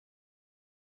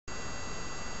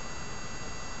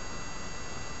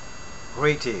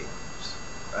Greetings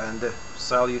and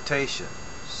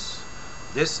salutations.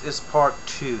 This is part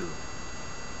 2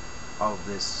 of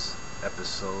this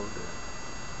episode.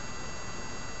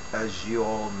 As you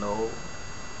all know,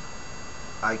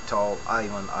 Aital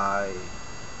Ivan I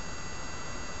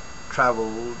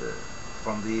traveled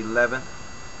from the 11th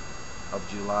of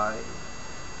July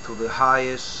to the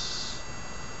highest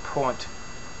point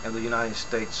in the United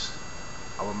States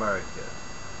of America.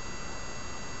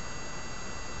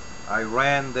 I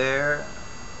ran there.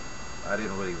 I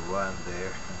didn't really run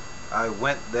there. I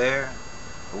went there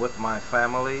with my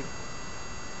family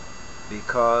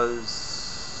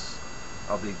because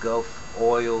of the Gulf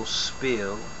oil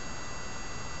spill,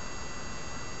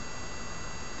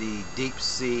 the Deep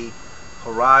Sea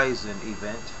Horizon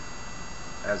event,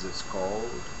 as it's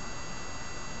called.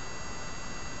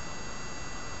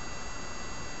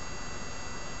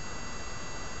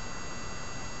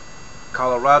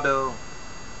 Colorado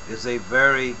is a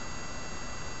very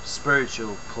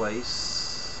spiritual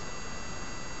place.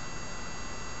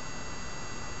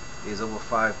 It is over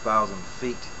 5,000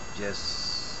 feet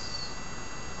just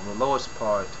on the lowest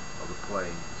part of the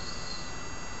plains.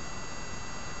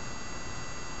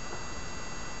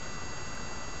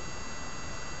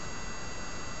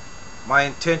 My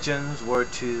intentions were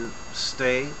to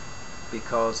stay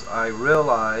because I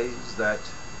realized that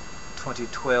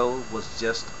 2012 was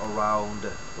just around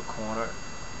the corner.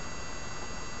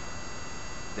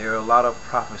 There are a lot of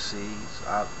prophecies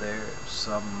out there,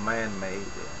 some man-made.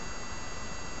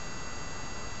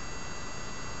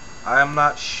 I am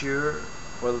not sure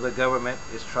whether the government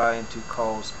is trying to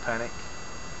cause panic,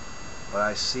 but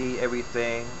I see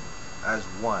everything as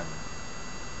one.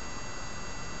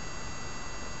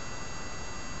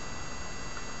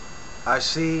 I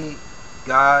see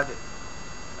God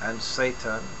and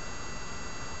Satan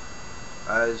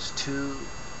as two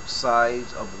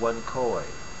sides of one coin.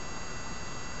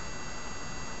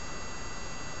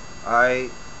 I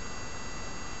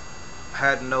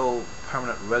had no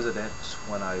permanent residence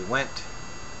when I went.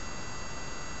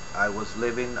 I was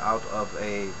living out of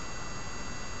a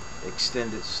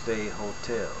extended stay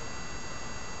hotel,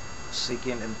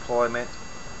 seeking employment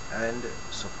and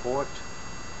support.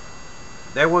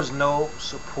 There was no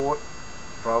support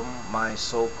from my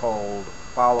so-called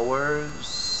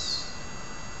followers.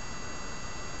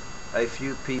 A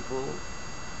few people,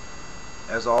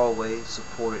 as always,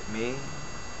 supported me,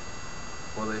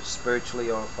 whether it's spiritually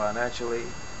or financially.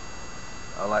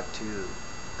 I'd like to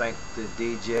thank the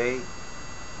DJ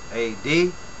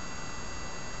AD,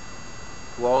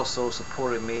 who also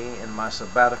supported me in my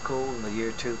sabbatical in the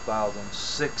year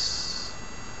 2006.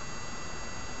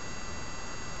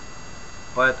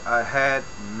 But I had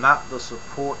not the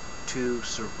support to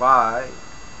survive.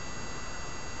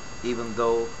 Even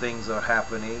though things are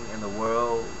happening in the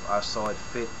world, I saw it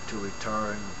fit to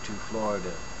return to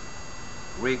Florida,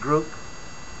 regroup.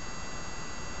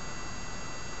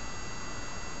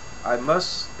 I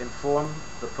must inform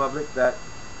the public that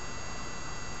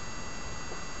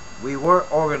we were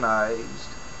organized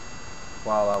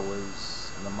while I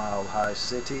was in the Mile High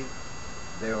City.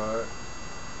 There are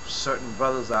certain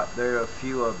brothers out there, a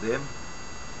few of them,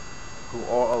 who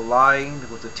are aligned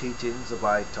with the teachings of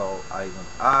Aital Ivan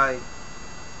I.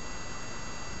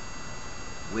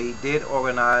 We did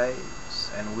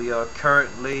organize, and we are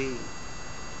currently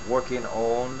working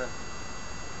on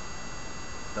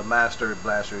the Master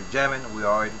Blaster Jamming. We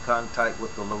are in contact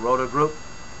with the Larota Group,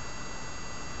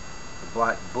 the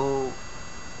Black Bull,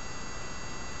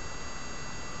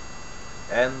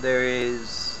 and there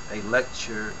is a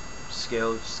lecture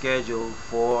scheduled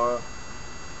for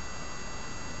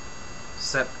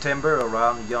September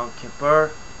around Yom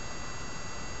Kippur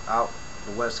out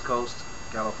the West Coast,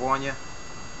 California.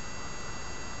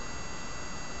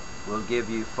 We'll give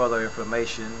you further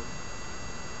information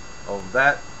on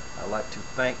that. I'd like to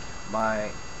thank my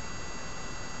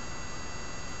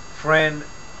friend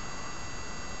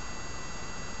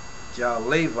Jah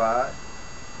Levi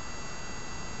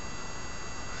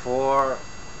for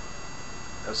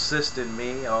assisting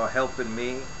me or helping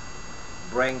me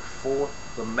bring forth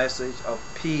the message of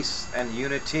peace and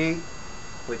unity,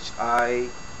 which I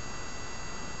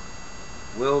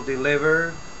will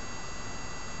deliver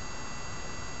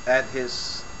at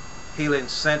his healing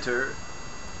center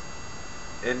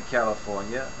in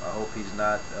California. I hope he's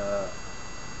not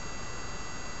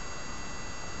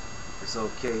it's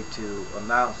okay to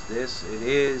announce this. It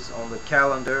is on the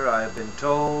calendar, I have been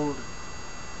told.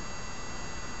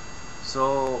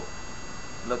 So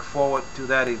look forward to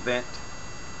that event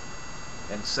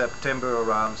in September,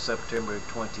 around September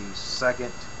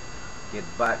 22nd.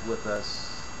 Get back with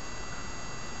us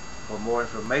for more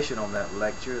information on that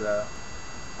lecture.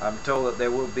 I'm told that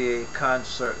there will be a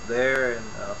concert there and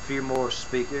a few more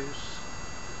speakers.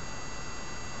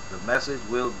 The message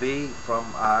will be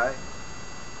from I.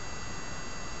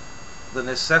 The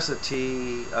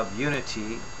necessity of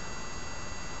unity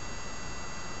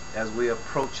as we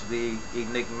approach the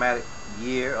enigmatic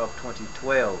year of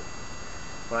 2012.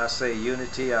 When I say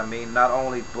unity, I mean not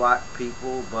only black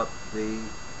people, but the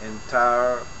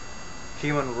entire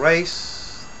human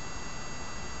race.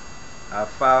 I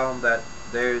found that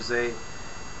there's a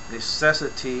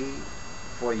necessity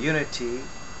for unity.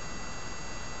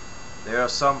 There are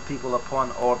some people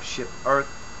upon Orb Ship Earth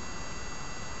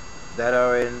that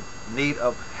are in need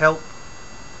of help.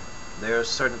 There are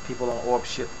certain people on Orb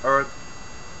Ship Earth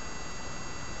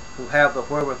who have the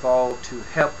wherewithal to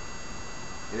help.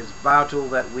 It is vital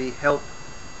that we help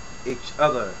each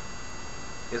other.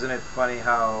 Isn't it funny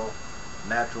how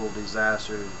natural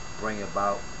disasters bring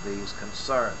about these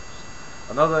concerns?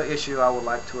 Another issue I would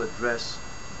like to address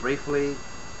briefly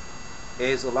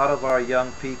is a lot of our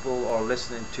young people are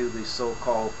listening to the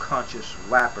so-called conscious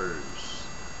rappers.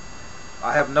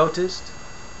 I have noticed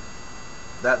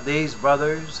that these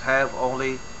brothers have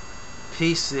only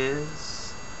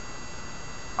pieces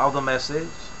of the message.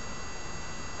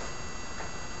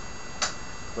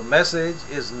 The message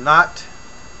is not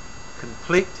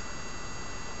complete.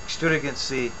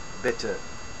 Extravagancy bitte.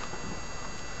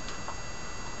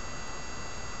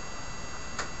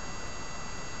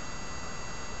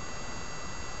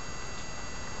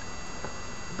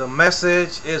 The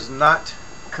message is not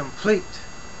complete.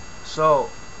 So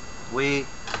we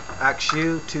ask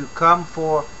you to come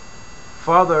for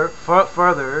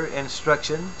further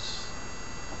instructions.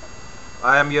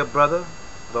 I am your brother,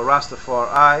 the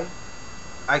Rastafari,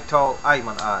 Aital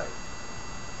Ayman I.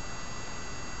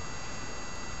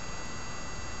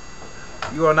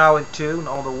 You are now in tune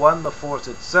on the One, the Force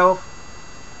itself.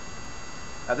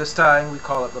 At this time we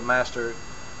call it the Master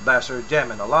Bastard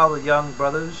Jamming. A lot of the young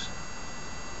brothers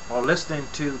are listening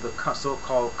to the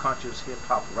so-called conscious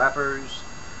hip-hop rappers.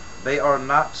 They are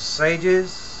not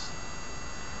sages.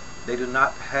 They do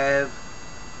not have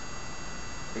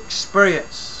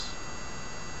experience.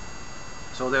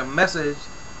 So their message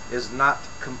is not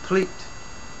complete.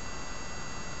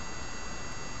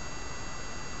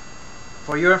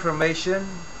 For your information,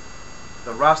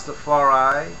 the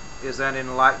Rastafari is an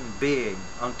enlightened being.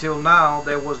 Until now,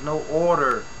 there was no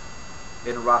order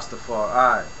in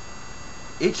Rastafari.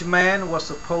 Each man was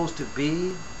supposed to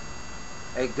be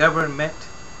a government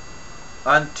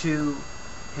unto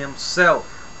himself.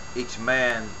 Each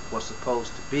man was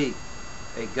supposed to be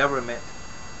a government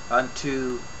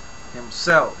unto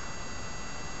himself.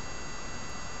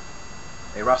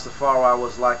 A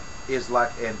Rastafari is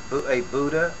like a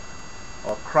Buddha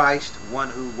or Christ, one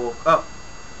who woke up.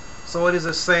 So it is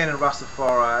a saying in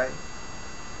Rastafari,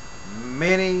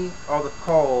 many are the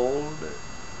called,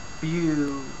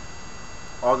 few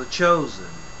are the chosen.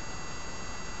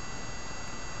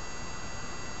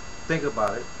 Think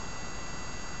about it.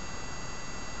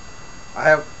 I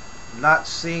have not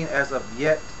seen as of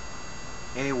yet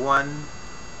anyone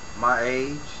my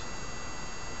age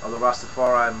of the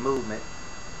Rastafari movement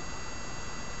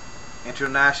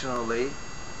internationally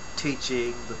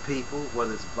teaching the people,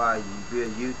 whether it's via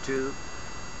YouTube,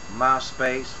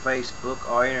 MySpace, Facebook,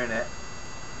 or internet.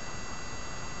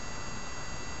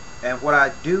 And what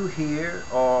I do here,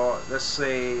 or let's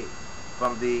say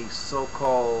from the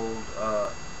so-called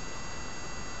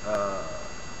the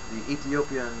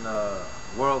Ethiopian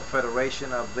World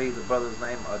Federation, I believe the brother's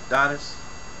name Adonis,